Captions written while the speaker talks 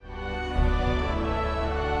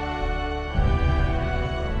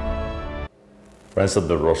Friends of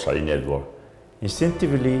the Rosary Network,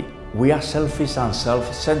 instinctively we are selfish and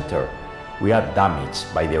self-centered. We are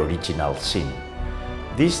damaged by the original sin.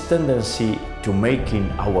 This tendency to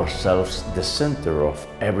making ourselves the center of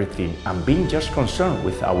everything and being just concerned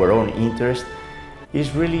with our own interest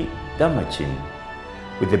is really damaging.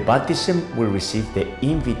 With the baptism, we receive the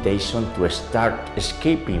invitation to start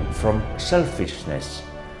escaping from selfishness.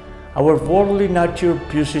 Our worldly nature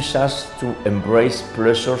pushes us to embrace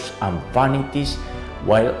pleasures and vanities,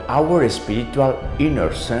 while our spiritual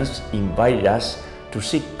inner sense invites us to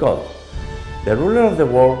seek God. The ruler of the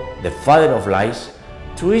world, the father of lies,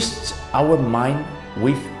 twists our mind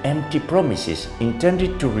with empty promises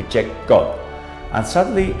intended to reject God, and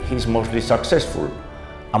sadly he is mostly successful.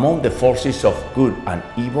 Among the forces of good and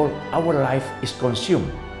evil, our life is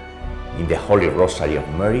consumed. In the Holy Rosary of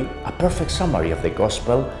Mary, a perfect summary of the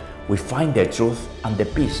Gospel, we find the truth and the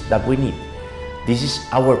peace that we need. This is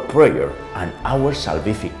our prayer and our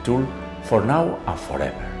salvific tool for now and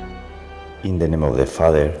forever. In the name of the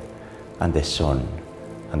Father, and the Son,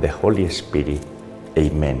 and the Holy Spirit,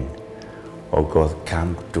 Amen. O God,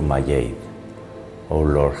 come to my aid. O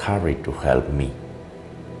Lord, hurry to help me.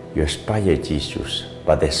 You inspired Jesus,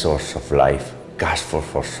 but the source of life, gasp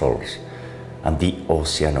for souls, and the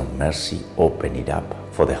ocean of mercy, open it up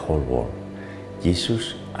for the whole world.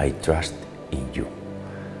 Jesus, I trust in you.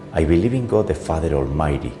 I believe in God the Father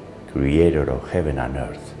Almighty, creator of heaven and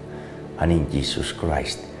earth, and in Jesus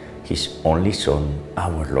Christ, his only Son,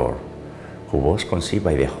 our Lord, who was conceived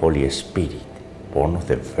by the Holy Spirit, born of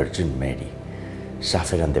the Virgin Mary,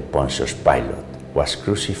 suffered under Pontius Pilate, was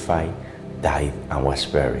crucified, died, and was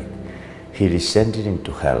buried. He descended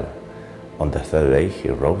into hell. On the third day he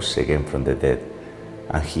rose again from the dead,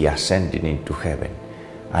 and he ascended into heaven,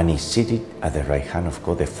 and is seated at the right hand of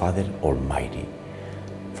God the Father Almighty.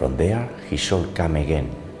 From there he shall come again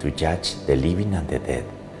to judge the living and the dead.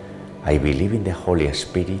 I believe in the Holy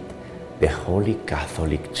Spirit, the Holy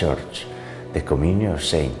Catholic Church, the communion of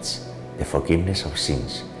saints, the forgiveness of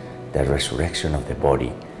sins, the resurrection of the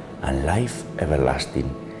body, and life everlasting.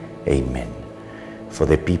 Amen. For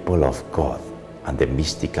the people of God and the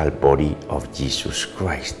mystical body of Jesus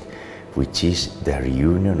Christ, which is the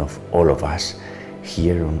reunion of all of us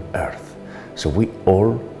here on earth, so we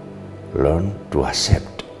all learn to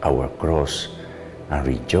accept our cross and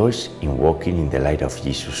rejoice in walking in the light of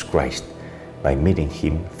Jesus Christ by meeting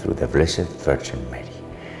him through the Blessed Virgin Mary.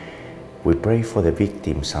 We pray for the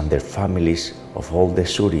victims and their families of all the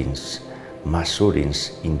shootings, mass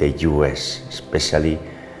shootings in the US, especially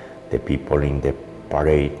the people in the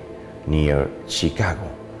parade near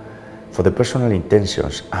Chicago, for the personal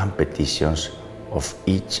intentions and petitions of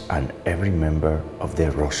each and every member of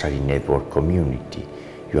the Rosary Network community.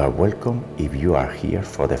 You are welcome if you are here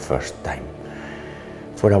for the first time.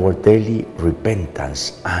 For our daily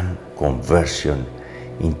repentance and conversion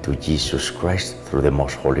into Jesus Christ through the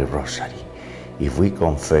Most Holy Rosary. If we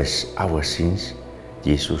confess our sins,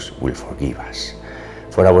 Jesus will forgive us.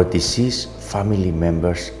 For our deceased family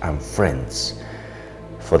members and friends,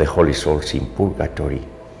 for the holy souls in purgatory,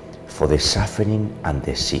 for the suffering and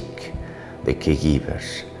the sick, the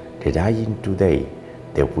caregivers, the dying today,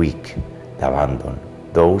 the weak, the abandoned,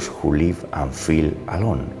 those who live and feel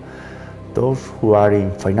alone, those who are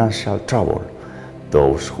in financial trouble,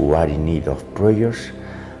 those who are in need of prayers,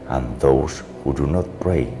 and those who do not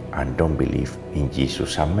pray and don't believe in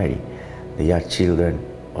Jesus and Mary. They are children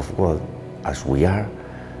of God as we are,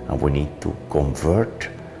 and we need to convert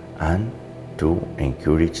and to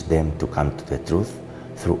encourage them to come to the truth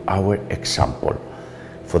through our example.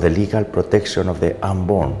 For the legal protection of the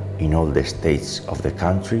unborn in all the states of the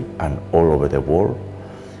country and all over the world,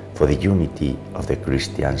 for the unity of the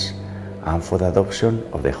Christians, and for the adoption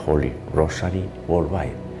of the Holy Rosary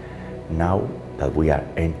worldwide. Now that we are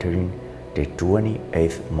entering the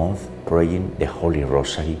 28th month praying the Holy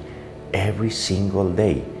Rosary every single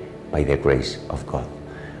day by the grace of God,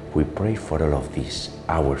 we pray for all of this.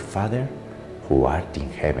 Our Father, who art in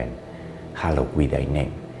heaven, hallowed be thy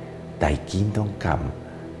name. Thy kingdom come,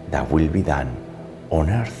 thy will be done, on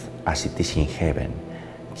earth as it is in heaven.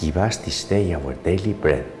 Give us this day our daily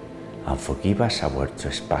bread, and forgive us our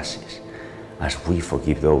trespasses, as we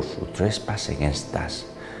forgive those who trespass against us.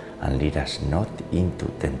 And lead us not into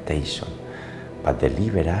temptation, but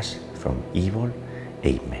deliver us from evil.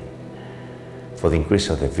 Amen. For the increase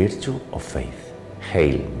of the virtue of faith,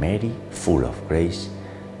 Hail Mary, full of grace,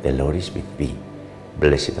 the Lord is with thee.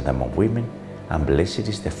 Blessed art thou among women, and blessed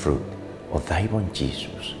is the fruit of thy womb,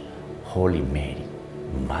 Jesus. Holy Mary,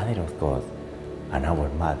 Mother of God, and our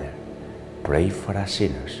Mother, pray for us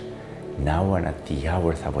sinners, now and at the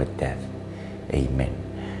hour of our death. Amen.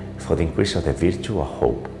 for the increase of the virtue of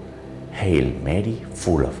hope. Hail Mary,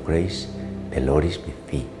 full of grace, the Lord is with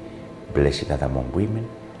thee. Blessed art among women,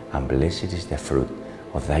 and blessed is the fruit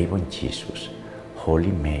of thy womb, Jesus.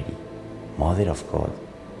 Holy Mary, Mother of God,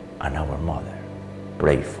 and our Mother,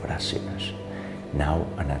 pray for us sinners, now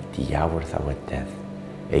and at the hour of our death.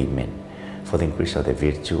 Amen. For the increase of the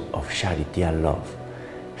virtue of charity and love.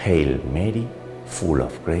 Hail Mary, full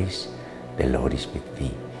of grace, the Lord is with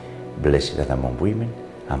thee. Blessed art among women,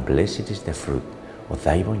 and blessed is the fruit of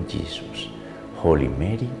thy womb, Jesus. Holy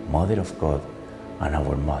Mary, Mother of God, and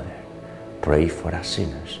our Mother, pray for us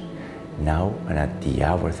sinners, now and at the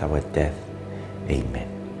hour of our death. Amen.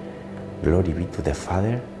 Glory be to the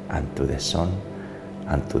Father, and to the Son,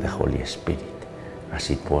 and to the Holy Spirit, as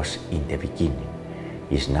it was in the beginning,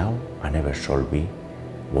 is now, and ever shall be,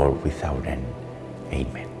 world without end.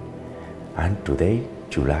 Amen. And today,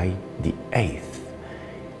 July the 8th,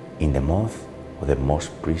 in the month of the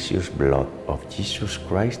most precious blood of Jesus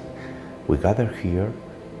Christ, we gather here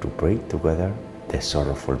to pray together the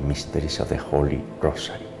sorrowful mysteries of the Holy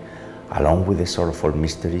Rosary. Along with the sorrowful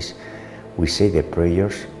mysteries, we say the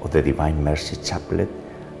prayers of the Divine Mercy Chaplet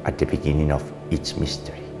at the beginning of each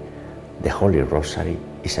mystery. The Holy Rosary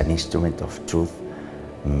is an instrument of truth,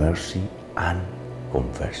 mercy, and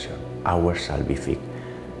conversion, our salvific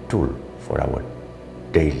tool for our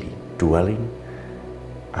daily dwelling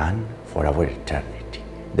and for our eternity.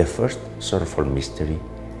 The first sorrowful mystery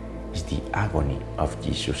is the agony of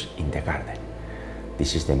Jesus in the garden.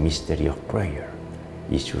 This is the mystery of prayer.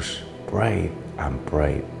 Jesus prayed and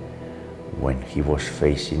prayed when he was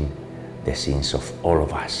facing the sins of all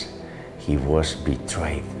of us. He was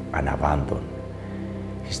betrayed and abandoned.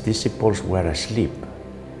 His disciples were asleep,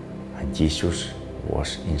 and Jesus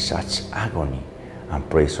was in such agony and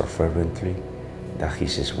prayed so fervently that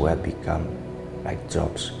his sweat became like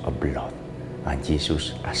drops of blood, and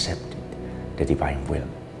Jesus accepted the divine will,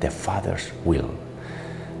 the Father's will.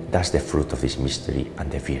 That's the fruit of this mystery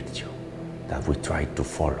and the virtue that we try to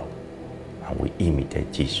follow, and we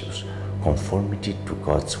imitate Jesus, conformity to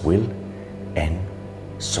God's will and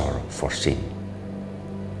sorrow for sin.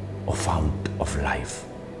 O fount of life,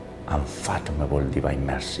 unfathomable divine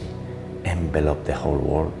mercy, envelop the whole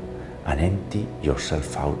world and empty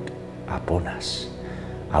yourself out upon us.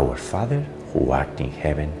 Our Father, who art in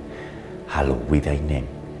heaven, hallowed be thy name.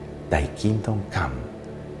 Thy kingdom come,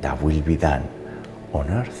 thy will be done, on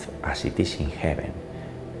earth as it is in heaven.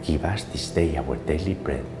 Give us this day our daily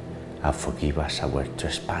bread, and forgive us our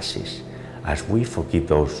trespasses, as we forgive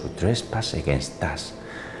those who trespass against us.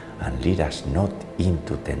 And lead us not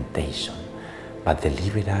into temptation, but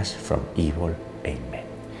deliver us from evil. Amen.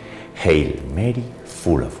 Hail Mary,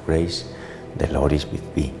 full of grace, the Lord is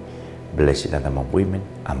with thee. Blessed art among women,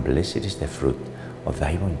 and blessed is the fruit of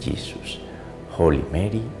thy womb, Jesus. Holy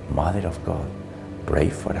Mary, Mother of God, pray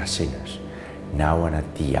for us sinners, now and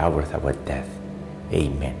at the hour of our death.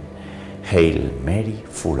 Amen. Hail Mary,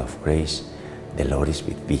 full of grace, the Lord is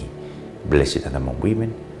with thee. Blessed art among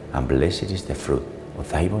women, and blessed is the fruit of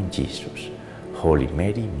thy womb, Jesus. Holy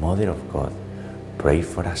Mary, Mother of God, pray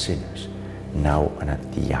for us sinners, now and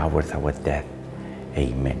at the hour of our death.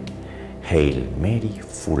 Amen. Hail Mary,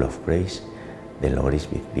 full of grace, the Lord is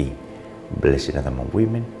with thee. Blessed art among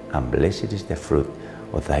women, and blessed is the fruit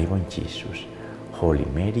of thy womb, Jesus. Holy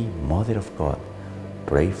Mary, Mother of God,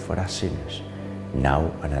 pray for us sinners,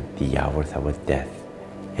 now and at the hour of our death.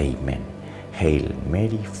 Amen. Hail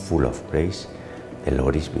Mary, full of grace, the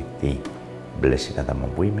Lord is with thee. Blessed art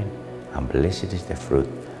among women, and blessed is the fruit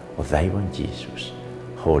of thy womb, Jesus.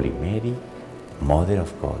 Holy Mary, Mother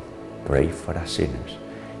of God, pray for us sinners,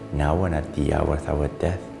 now and at the hour of our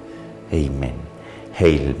death. Amen.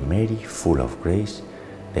 Hail Mary, full of grace,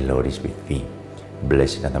 the Lord is with thee.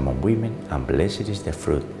 Blessed art among women, and blessed is the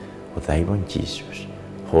fruit of thy womb, Jesus.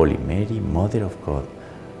 Holy Mary, Mother of God,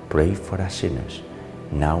 pray for us sinners,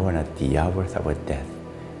 now and at the hour of our death.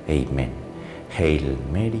 Amen. Hail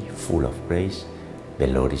Mary, full of grace, the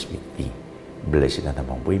Lord is with thee. Blessed art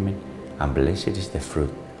among women, and blessed is the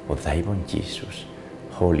fruit of thy womb, Jesus.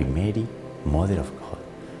 Holy Mary, Mother of God,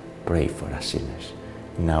 pray for us sinners,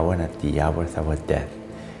 now and at the hour of our death.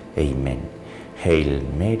 Amen. Hail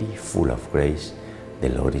Mary, full of grace, the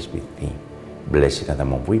Lord is with thee. Blessed art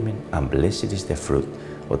among women, and blessed is the fruit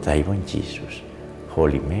of thy womb, Jesus.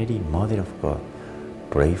 Holy Mary, Mother of God,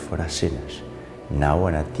 pray for us sinners, now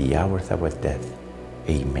and at the hour of our death.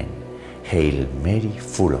 Amen. Hail Mary,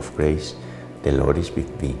 full of grace, the Lord is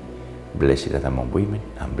with thee. Blessed art among women,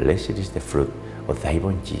 and blessed is the fruit of thy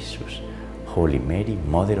womb, Jesus. Holy Mary,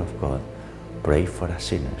 Mother of God, pray for us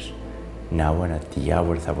sinners, now and at the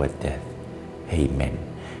hour of our death. Amen.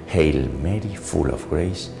 Hail Mary, full of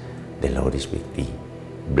grace, the Lord is with thee.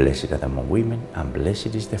 Blessed art thou among women, and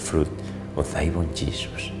blessed is the fruit of thy womb,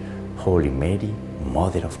 Jesus. Holy Mary,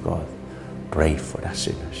 Mother of God, pray for us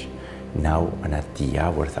sinners, now and at the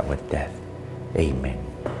hour of our death. Amen.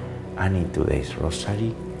 And in today's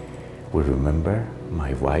Rosary, we remember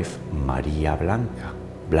my wife, Maria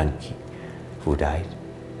Blanchi, who died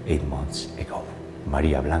 8 months ago.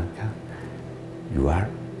 Maria Blanca, you are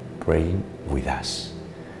praying with us,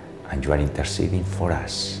 and you are interceding for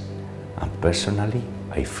us. And personally,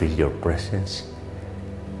 I feel your presence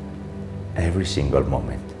every single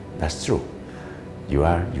moment. That's true. You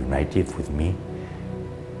are united with me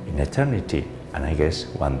in eternity, and I guess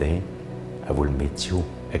one day I will meet you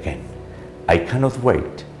again. I cannot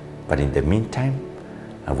wait, but in the meantime,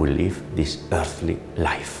 I will live this earthly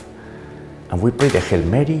life. And we pray the Hail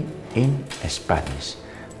Mary in Spanish.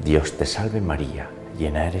 Dios te salve María,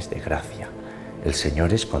 llena eres de gracia. El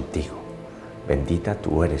Señor es contigo. Bendita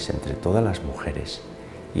tú eres entre todas las mujeres,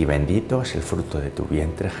 y bendito es el fruto de tu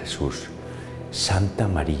vientre, Jesús. Santa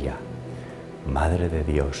María, Madre de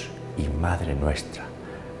Dios y Madre nuestra,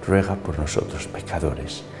 ruega por nosotros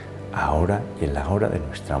pecadores, ahora y en la hora de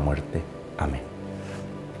nuestra muerte. Amén.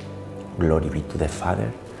 Glory be to the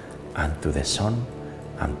Father, and to the Son,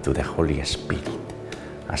 and to the Holy Spirit,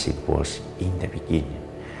 as it was in the beginning,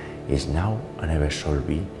 is now, and ever shall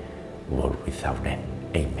be, world without end.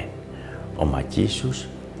 Amen. O my Jesus,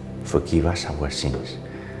 forgive us our sins,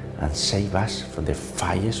 and save us from the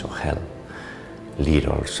fires of hell. Lead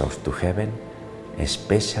all souls to heaven,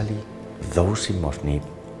 especially those in most need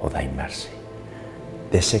of thy mercy.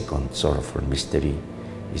 The second sorrowful mystery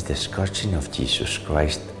is the scourging of Jesus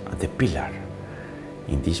Christ at the pillar.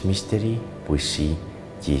 In this mystery, we see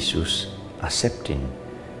Jesus accepting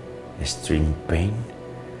extreme pain,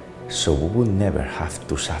 so we will never have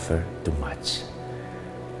to suffer too much.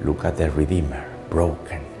 Look at the Redeemer,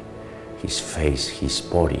 broken, his face, his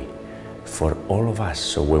body, for all of us.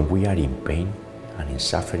 So when we are in pain and in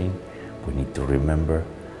suffering, we need to remember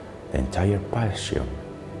the entire passion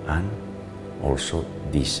and also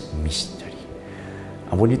this mystery.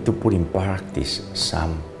 And we need to put in practice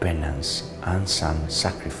some penance and some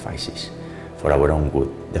sacrifices for our own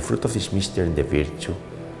good. The fruit of this mystery and the virtue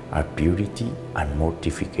are purity and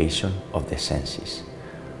mortification of the senses,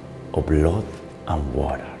 of blood and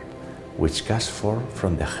water, which gush forth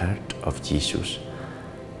from the heart of Jesus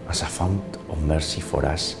as a fount of mercy for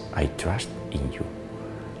us. I trust in you.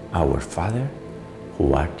 Our Father,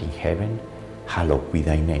 who art in heaven, hallowed be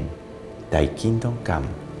thy name. Thy kingdom come,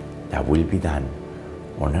 thy will be done,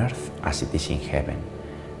 on earth as it is in heaven.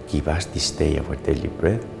 Give us this day our daily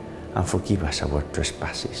bread, and forgive us our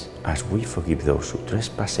trespasses, as we forgive those who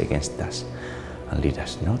trespass against us. And lead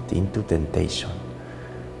us not into temptation,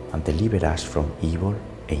 and deliver us from evil.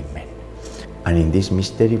 Amen. And in this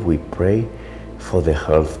mystery we pray for the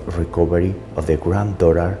health recovery of the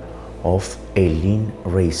granddaughter of Eileen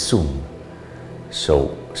Reisun,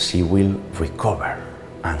 so she will recover,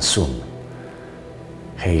 and soon.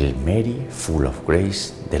 Hail Mary, full of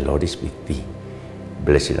grace, the Lord is with thee.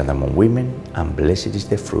 Blessed art thou among women, and blessed is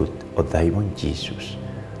the fruit of thy womb, Jesus.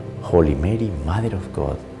 Holy Mary, Mother of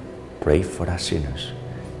God, pray for us sinners,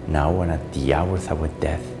 now and at the hour of our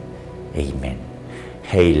death. Amen.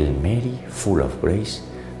 Hail Mary, full of grace,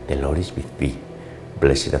 the Lord is with thee.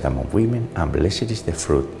 Blessed art thou among women, and blessed is the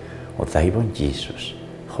fruit of thy womb, Jesus.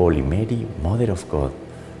 Holy Mary, Mother of God,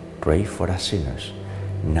 pray for us sinners,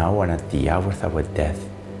 now and at the hour of our death.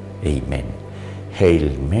 Amen. Hail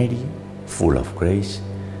Mary, full of grace,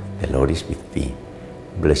 the Lord is with thee.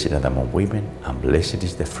 Blessed art thou among women, and blessed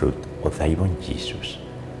is the fruit of thy womb, Jesus.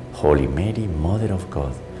 Holy Mary, Mother of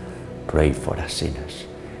God, pray for us sinners,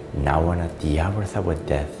 now and at the hour of our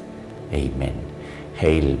death. Amen.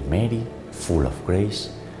 Hail Mary, full of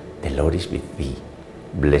grace, the Lord is with thee.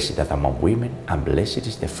 Blessed art thou among women, and blessed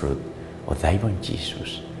is the fruit of thy womb,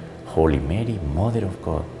 Jesus. Holy Mary, Mother of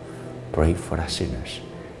God, pray for us sinners,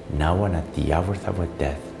 now and at the hour of our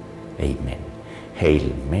death. Amen.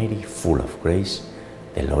 Hail Mary, full of grace,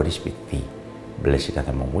 the Lord is with thee. Blessed art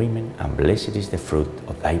thou among women, and blessed is the fruit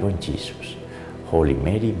of thy womb, Jesus. Holy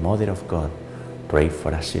Mary, Mother of God, pray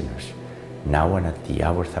for us sinners, now and at the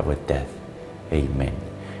hour of our death. Amen.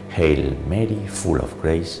 Hail Mary, full of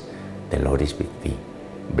grace, the Lord is with thee.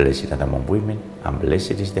 Blessed art thou among women, and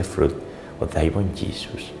blessed is the fruit of thy womb,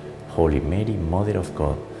 Jesus. Holy Mary, Mother of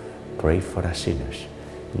God, pray for us sinners,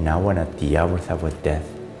 now and at the hour of our death.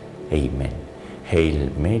 Amen. Hail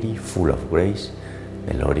Mary, full of grace,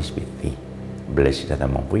 the Lord is with thee. Blessed art thou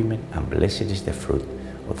among women, and blessed is the fruit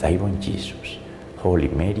of thy womb, Jesus. Holy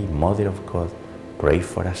Mary, Mother of God, pray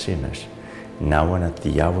for us sinners, now and at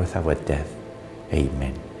the hour of our death.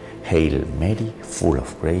 Amen. Hail Mary, full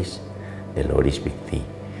of grace, the Lord is with thee.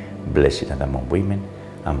 Blessed art thou among women,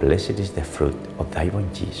 and blessed is the fruit of thy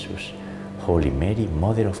womb, Jesus. Holy Mary,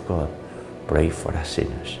 Mother of God, pray for us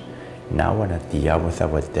sinners, now and at the hour of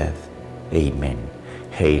our death. Amen.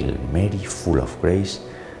 Hail Mary, full of grace,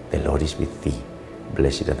 the Lord is with thee.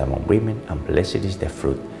 Blessed art thou among women, and blessed is the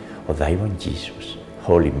fruit of thy womb, Jesus.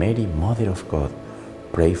 Holy Mary, Mother of God,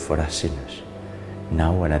 pray for us sinners,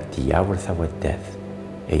 now and at the hour of our death.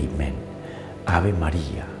 Amen. Ave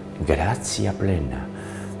Maria, gratia plena,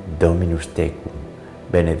 Dominus tecum,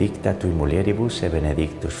 benedicta tui mulieribus, et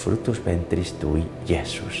benedictus fructus ventris tui,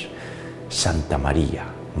 Iesus. Santa Maria,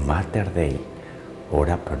 Mater Dei,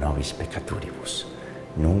 ora pro nobis peccatoribus,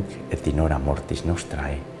 nunc et in hora mortis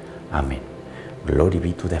nostrae. Amen. Glory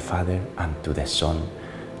be to the Father, and to the Son,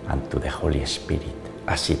 and to the Holy Spirit,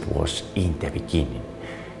 as it was in the beginning,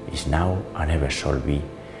 is now, and ever shall be,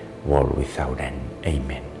 world without end.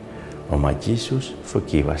 Amen. O my Jesus,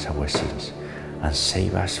 forgive us our sins, and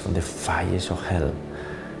save us from the fires of hell.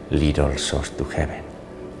 Lead all souls to heaven,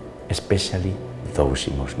 especially those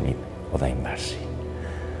in most need of thy mercy.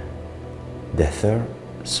 The third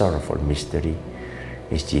sorrowful mystery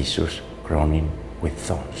is Jesus crowning with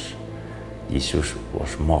thorns. Jesus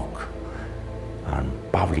was mocked and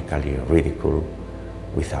publicly ridiculed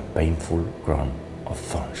with a painful crown of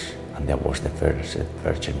thorns. And there was the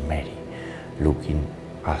Virgin Mary looking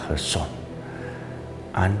at her son.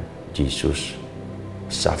 And Jesus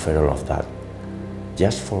suffered all of that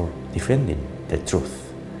just for defending the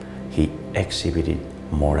truth. He exhibited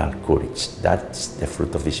moral courage. That's the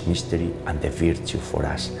fruit of this mystery and the virtue for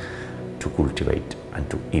us to cultivate and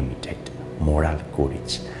to imitate. Moral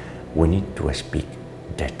courage. We need to speak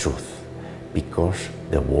the truth because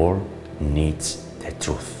the world needs the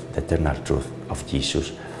truth, the eternal truth of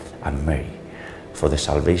Jesus and Mary for the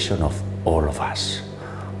salvation of all of us.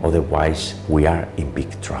 Otherwise, we are in big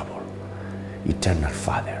trouble. Eternal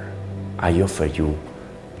Father, I offer you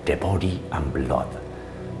the body and blood,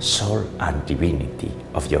 soul and divinity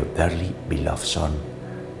of your dearly beloved Son,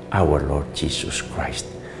 our Lord Jesus Christ,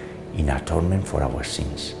 in atonement for our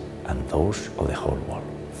sins and those of the whole world.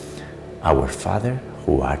 Our Father,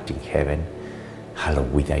 who art in heaven,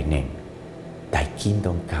 hallowed be thy name. Thy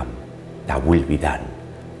kingdom come, thy will be done,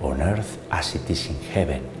 on earth as it is in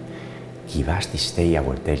heaven. Give us this day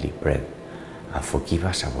our daily bread, and forgive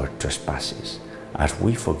us our trespasses, as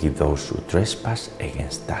we forgive those who trespass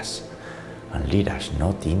against us. And lead us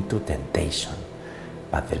not into temptation,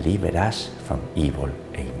 but deliver us from evil.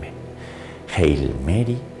 Amen. Hail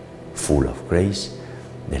Mary, full of grace,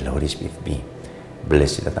 the Lord is with thee.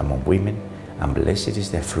 Blessed art thou among women, and blessed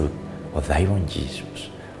is the fruit of thy womb, Jesus.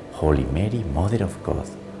 Holy Mary, Mother of God,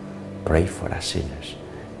 pray for us sinners,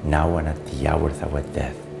 now and at the hour of our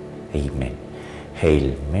death. Amen.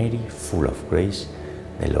 Hail Mary, full of grace,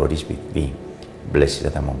 the Lord is with thee. Blessed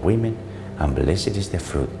art thou among women, and blessed is the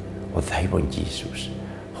fruit of thy womb, Jesus.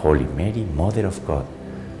 Holy Mary, Mother of God,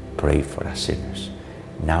 pray for us sinners,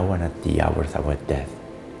 now and at the hour of our death.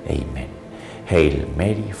 Amen. Hail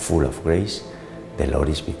Mary, full of grace, the Lord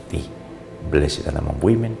is with thee. Blessed art thou among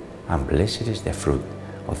women, and blessed is the fruit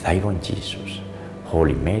of thy womb, Jesus.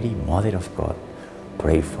 Holy Mary, Mother of God,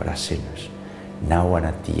 pray for us sinners, now and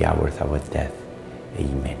at the hour of our death.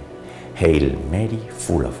 Amen. Hail Mary,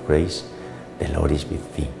 full of grace, the Lord is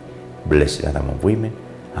with thee. Blessed art thou among women,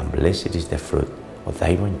 and blessed is the fruit of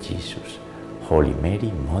thy womb, Jesus. Holy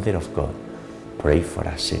Mary, Mother of God, pray for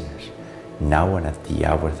us sinners, now and at the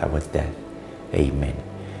hour of our death. Amen.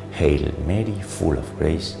 Hail Mary, full of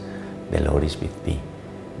grace, the Lord is with thee.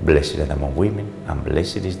 Blessed art thou among women, and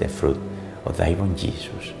blessed is the fruit of thy womb,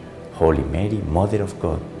 Jesus. Holy Mary, Mother of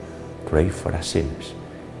God, pray for us sinners,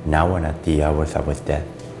 now and at the hour of our death.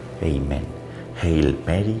 Amen. Hail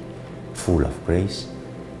Mary, full of grace,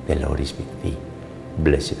 the Lord is with thee.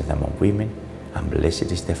 Blessed art thou among women, and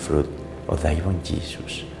blessed is the fruit of thy womb,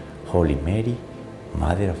 Jesus. Holy Mary,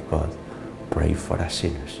 Mother of God, pray for us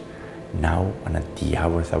sinners, now and at the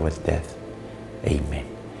hour of our death. Amen.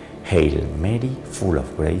 Hail Mary, full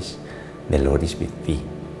of grace, the Lord is with thee.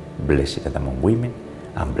 Blessed art thou among women,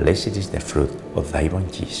 and blessed is the fruit of thy womb,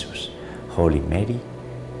 Jesus. Holy Mary,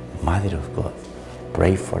 Mother of God,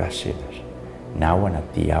 pray for us sinners, now and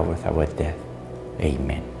at the hour of our death.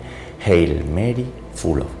 Amen. Hail Mary,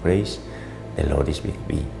 full of grace, the Lord is with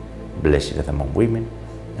thee. Blessed art thou among women,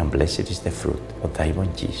 and blessed is the fruit of thy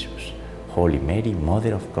womb, Jesus. Holy Mary,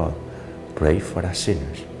 Mother of God, pray for us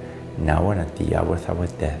sinners, now and at the hour of our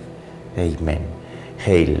death. Amen.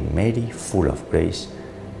 Hail Mary, full of grace,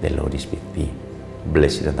 the Lord is with thee.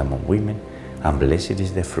 Blessed art thou among women, and blessed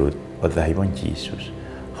is the fruit of thy womb, Jesus.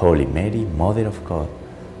 Holy Mary, Mother of God,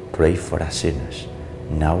 pray for us sinners,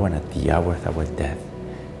 now and at the hour of our death.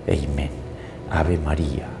 Amen. Ave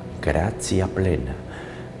Maria, gratia plena,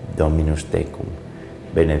 Dominus tecum,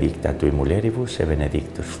 benedicta tui mulieribus et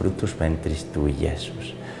benedictus fructus ventris tui,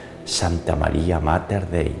 Iesus. Santa Maria Mater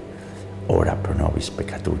Dei, ora pro nobis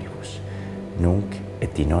peccatoribus, nunc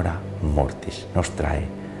et in hora mortis nostrae.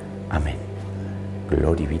 Amen.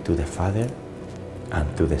 Glory be to the Father,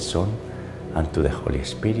 and to the Son, and to the Holy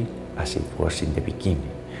Spirit, as it was in the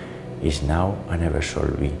beginning, is now, and ever shall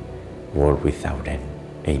be, world without end.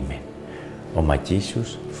 Amen. O my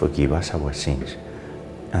Jesus, forgive us our sins,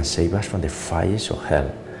 and save us from the fires of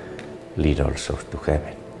hell. Lead all souls to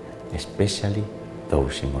heaven, especially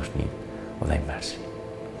those in most need of thy mercy.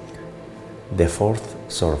 The fourth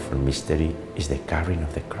sorrowful mystery is the carrying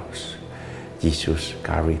of the cross. Jesus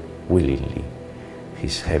carried willingly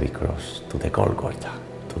his heavy cross to the Golgotha,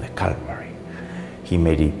 to the Calvary. He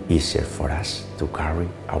made it easier for us to carry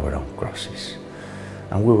our own crosses.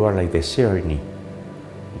 And we were like the sharing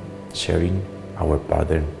our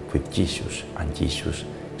burden with Jesus, and Jesus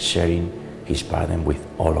sharing his burden with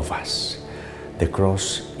all of us. The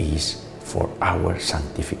cross is for our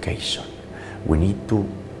sanctification. We need to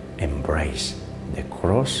embrace the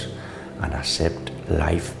cross and accept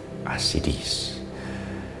life as it is.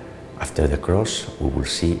 After the cross, we will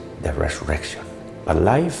see the resurrection. But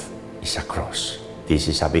life is a cross. This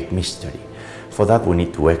is a big mystery. For that, we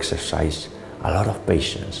need to exercise a lot of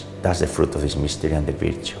patience. That's the fruit of this mystery and the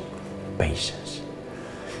virtue. Patience.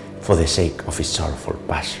 For the sake of his sorrowful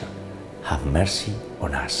passion, have mercy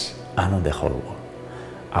on us and on the whole world.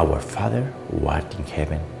 Our Father, who art in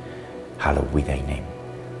heaven, hallowed be thy name.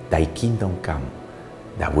 Thy kingdom come,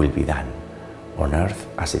 thy will be done, on earth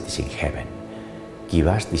as it is in heaven. Give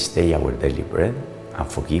us this day our daily bread, and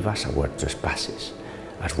forgive us our trespasses,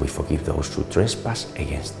 as we forgive those who trespass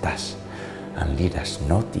against us. And lead us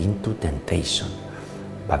not into temptation,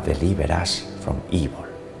 but deliver us from evil.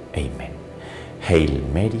 Amen. Hail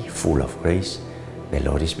Mary, full of grace, the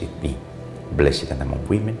Lord is with thee. Blessed art among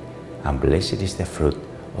women, and blessed is the fruit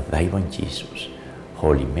of thy womb, Jesus.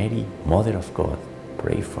 Holy Mary, Mother of God,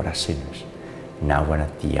 pray for us sinners, now and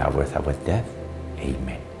at the hour of our death.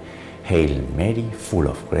 Amen. Hail Mary, full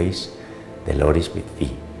of grace, the Lord is with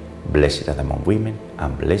thee. Blessed art among women,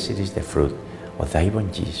 and blessed is the fruit of thy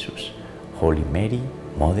womb, Jesus. Holy Mary,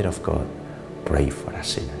 Mother of God, pray for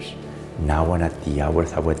us sinners, now and at the hour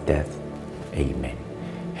of our death. Amen.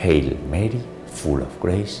 Hail Mary, full of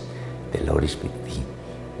grace, the Lord is with thee.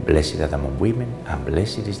 Blessed art among women, and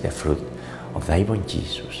blessed is the fruit of thy womb,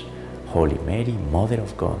 Jesus. Holy Mary, Mother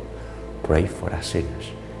of God, pray for us sinners,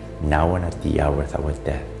 now and at the hour of our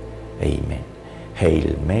death. Amen.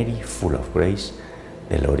 Hail Mary, full of grace,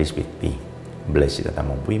 the Lord is with thee. Blessed art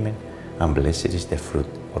among women, and blessed is the fruit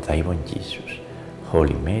of thy womb, Jesus.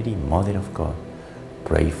 Holy Mary, Mother of God,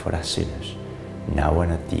 pray for us sinners, now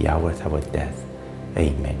and at the hour of our death.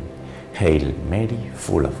 Amen. Hail Mary,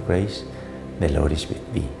 full of grace, the Lord is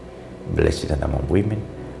with thee. Blessed art among women,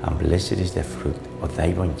 and blessed is the fruit of thy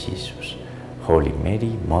womb, Jesus. Holy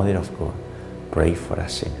Mary, Mother of God, pray for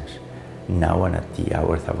us sinners, now and at the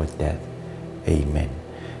hour of our death. Amen.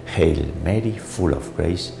 Hail Mary, full of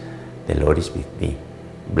grace, the Lord is with thee.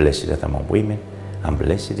 Blessed art among women, and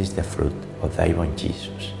blessed is the fruit of thy womb,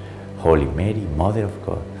 Jesus. Holy Mary, Mother of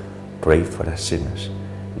God, pray for us sinners,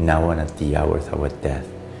 now and at the hour of our death.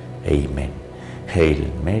 Amen.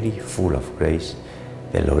 Hail Mary, full of grace,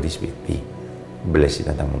 the Lord is with thee. Blessed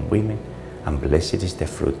art among women, and blessed is the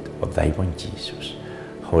fruit of thy womb, Jesus.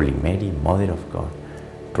 Holy Mary, Mother of God,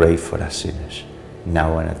 pray for us sinners,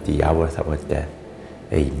 now and at the hour of our death.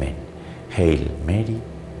 Amen. Hail Mary,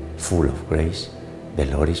 full of grace, the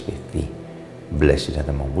Lord is with thee. Blessed art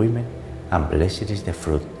among women, and blessed is the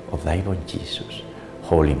fruit of thy womb, Jesus.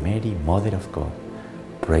 Holy Mary, Mother of God,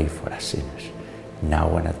 pray for us sinners,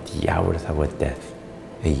 now and at the hour of our death.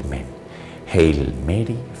 Amen. Hail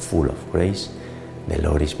Mary, full of grace, the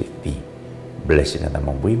Lord is with thee. Blessed art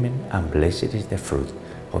among women, and blessed is the fruit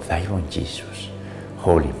of thy womb, Jesus.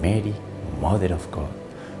 Holy Mary, Mother of God,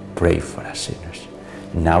 pray for us sinners,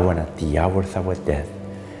 now and at the hour of our death.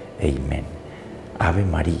 Amen. Ave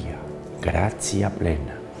Maria, gratia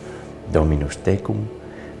plena, Dominus tecum,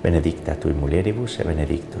 benedicta tui mulieribus et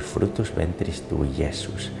benedictus fructus ventris tui,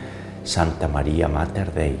 Iesus. Santa Maria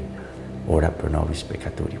Mater Dei, ora pro nobis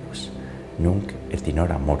peccatoribus, nunc et in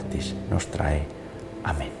hora mortis nostrae.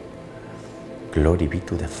 Amen. Glory be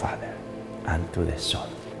to the Father, and to the Son,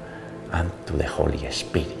 and to the Holy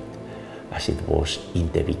Spirit, as it was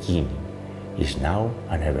in the beginning, is now,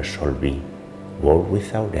 and ever shall be, world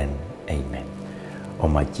without end. Amen. O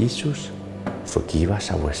my Jesus, forgive us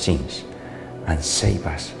our sins, and save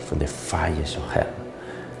us from the fires of hell.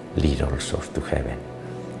 Lead all souls to heaven,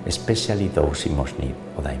 especially those in most need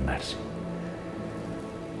of thy mercy.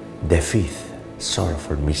 The fifth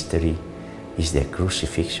sorrowful mystery is the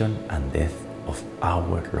crucifixion and death of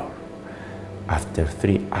our Lord. After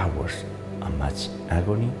 3 hours and much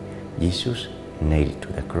agony, Jesus, nailed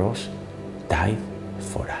to the cross, died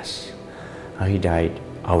for us. And he died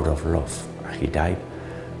out of love, and he died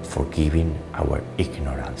forgiving our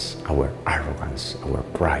ignorance, our arrogance, our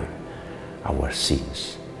pride, our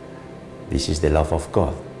sins. This is the love of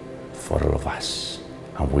God for all of us,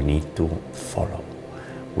 and we need to follow.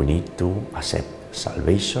 We need to accept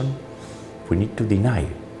salvation. We need to deny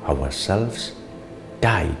ourselves,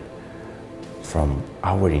 die from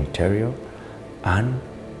our interior, and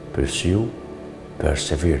pursue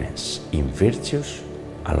perseverance in virtues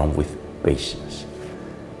along with patience.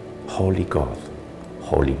 Holy God,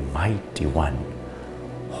 Holy Mighty One,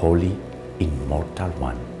 Holy Immortal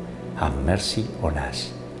One, have mercy on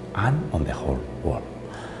us and on the whole world.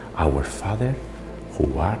 Our Father,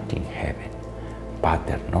 who art in heaven,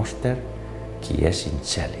 Pater noster, qui es in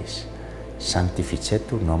celis,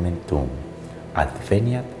 sanctificetur nomen tuum,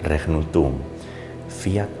 adveniat regnum tuum,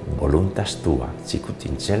 fiat voluntas tua, sicut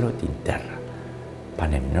in cielo et in terra.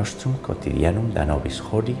 Panem nostrum quotidianum da nobis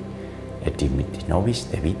hodie, et dimitti nobis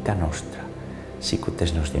debita nostra, sicut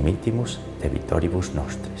es nos dimittimus debitoribus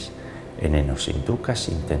nostris, et ne nos inducas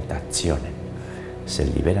in tentationem,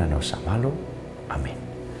 sed libera nos a malo. Amen.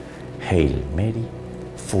 Hail Mary,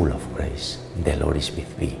 full of grace, the Lord is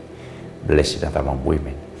with thee. Blessed art thou among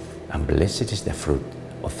women, and blessed is the fruit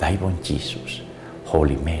of thy womb, Jesus.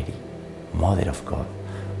 Holy Mary, Mother of God,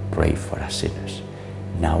 pray for us sinners,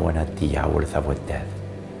 now and at the hour of our death.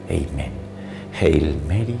 Amen. Hail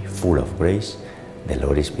Mary, full of grace, the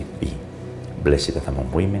Lord is with thee. Blessed art thou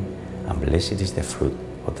among women, and blessed is the fruit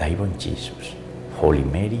of thy womb, Jesus. Holy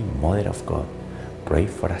Mary, Mother of God, pray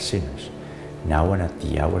for us sinners, now and at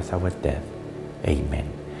the hour of our death. Amen.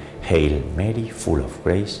 Hail Mary, full of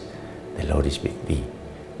grace, the Lord is with thee.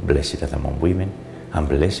 Blessed art thou among women, and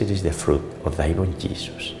blessed is the fruit of thy womb,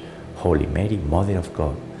 Jesus. Holy Mary, Mother of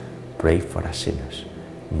God, pray for us sinners,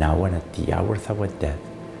 now and at the hour of our death.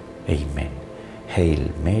 Amen.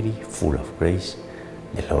 Hail Mary, full of grace,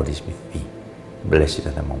 the Lord is with thee. Blessed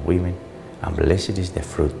art thou among women, and blessed is the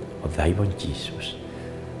fruit of thy womb, Jesus.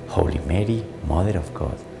 Holy Mary, Mother of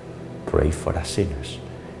God, pray for us sinners,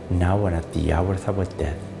 now and at the hour of our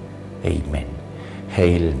death. Amen.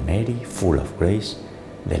 Hail Mary, full of grace,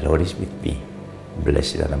 the Lord is with thee.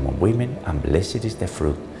 Blessed art thou among women, and blessed is the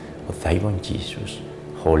fruit of thy womb, Jesus.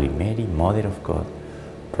 Holy Mary, Mother of God,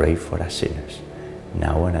 pray for us sinners,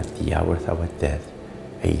 now and at the hour of our death.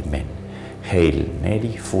 Amen. Hail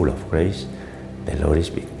Mary, full of grace, the Lord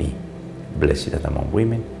is with thee. Blessed art thou among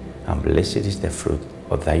women, and blessed is the fruit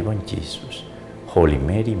of thy womb, Jesus. Holy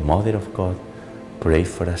Mary, Mother of God, pray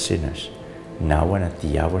for us sinners, now and at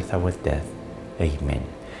the hour of our death. Amen.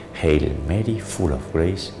 Hail Mary, full of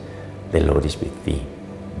grace, the Lord is with thee.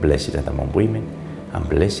 Blessed art thou among women, and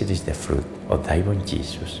blessed is the fruit of thy womb,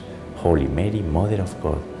 Jesus. Holy Mary, Mother of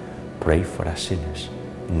God, pray for us sinners,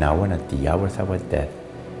 now and at the hour of our death.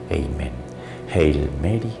 Amen. Hail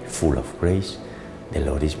Mary, full of grace, the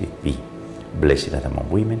Lord is with thee. Blessed art thou among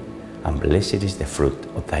women, and blessed is the fruit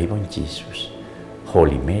of thy womb, Jesus.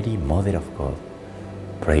 Holy Mary, Mother of God,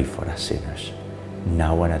 pray for us sinners,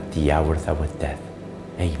 now and at the hour of our death.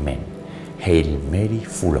 Amen. Hail Mary,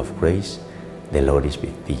 full of grace, the Lord is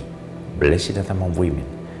with thee. Blessed art thou among women,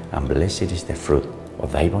 and blessed is the fruit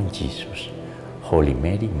of thy womb, Jesus. Holy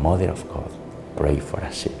Mary, Mother of God, pray for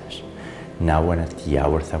us sinners, now and at the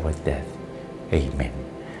hour of our death. Amen.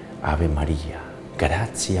 Ave Maria,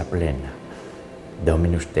 gratia plena,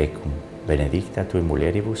 Dominus tecum, benedicta tui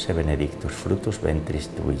mulieribus et benedictus fructus ventris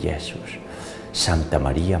tui, Iesus. Santa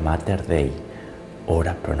Maria, Mater Dei,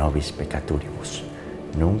 ora pro nobis peccatoribus,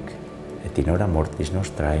 nunc et in hora mortis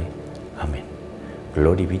nostrae. Amen.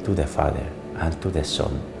 Glory be to the Father, and to the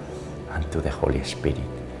Son, and to the Holy Spirit,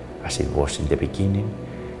 as it was in the beginning,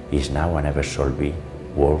 is now, and ever shall be,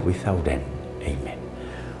 world without end. Amen.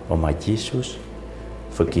 O my Jesus,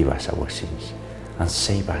 forgive us our sins, and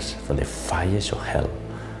save us from the fires of hell.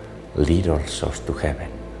 Lead all souls to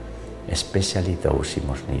heaven, especially those in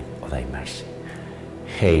most need of thy mercy.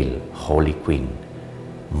 Hail, Holy Queen,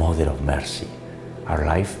 Mother of Mercy, our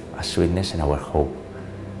life, our sweetness, and our hope.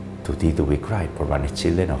 To thee do we cry, poor banished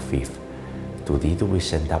children of Eve. To thee do we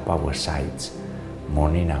send up our sighs,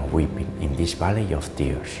 mourning and weeping in this valley of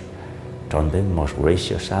tears. Turn then, most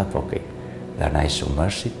gracious Advocate, thine eyes of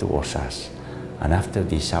mercy towards us, and after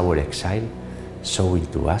this our exile, show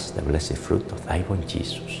unto us the blessed fruit of thy womb,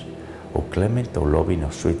 Jesus. O clement, O loving, O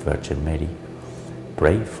sweet Virgin Mary,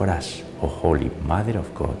 pray for us, O Holy Mother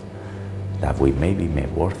of God, that we may be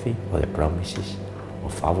made worthy of the promises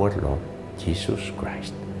of our Lord Jesus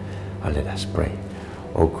Christ. And let us pray.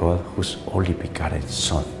 O God, whose only begotten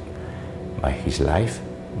Son, by his life,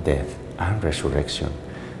 death, and resurrection,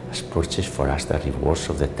 has purchased for us the rewards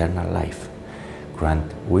of the eternal life,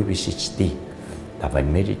 grant, we beseech thee, that by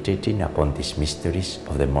meditating upon these mysteries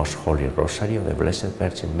of the most holy Rosary of the Blessed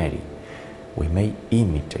Virgin Mary, we may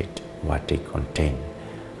imitate what they contain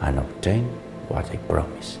and obtain what they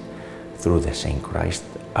promise. Through the same Christ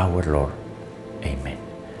our Lord. Amen.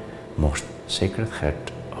 Most Sacred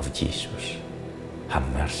Heart of Jesus, have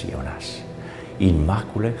mercy on us.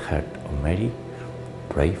 Immaculate Heart of Mary,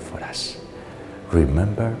 pray for us.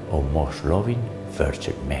 Remember, O most loving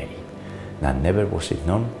Virgin Mary, that never was it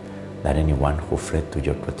known that anyone who fled to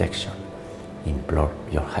your protection, implored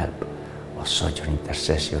your help, or sought your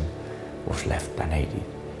intercession was left unaided.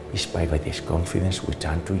 Inspired by this confidence, we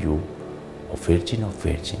turn to you, O Virgin of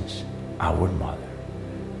Virgins, our Mother.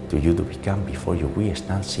 To you do we come, before you we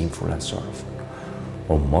stand sinful and sorrowful.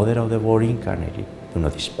 O Mother of the Word incarnated, do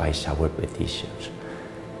not despise our petitions,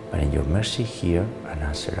 but in your mercy hear and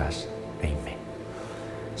answer us. Amen.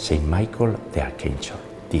 Saint Michael the Archangel,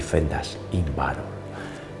 defend us in battle.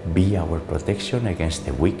 Be our protection against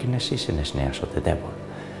the weaknesses and snares of the devil.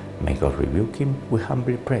 May God rebuke him, we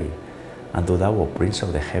humbly pray. And do thou, O Prince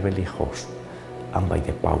of the heavenly host, and by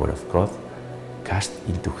the power of God, cast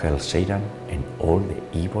into hell Satan and all the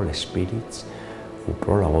evil spirits who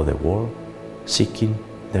prowl about the world, seeking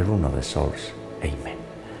the ruin of the souls. Amen.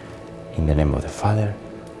 In the name of the Father,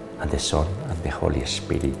 and the Son, and the Holy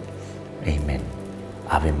Spirit. Amen.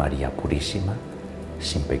 Ave María Purísima,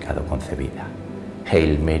 sin pecado concebida.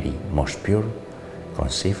 Hail Mary, most pure,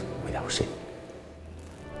 conceived without sin.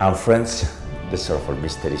 And friends, the sorrowful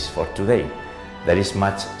mysteries for today. There is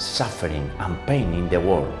much suffering and pain in the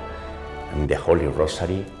world. In the Holy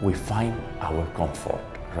Rosary, we find our comfort,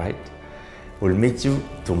 right? We'll meet you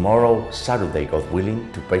tomorrow, Saturday, God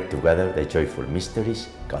willing, to pray together the joyful mysteries.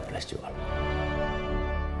 God bless you all.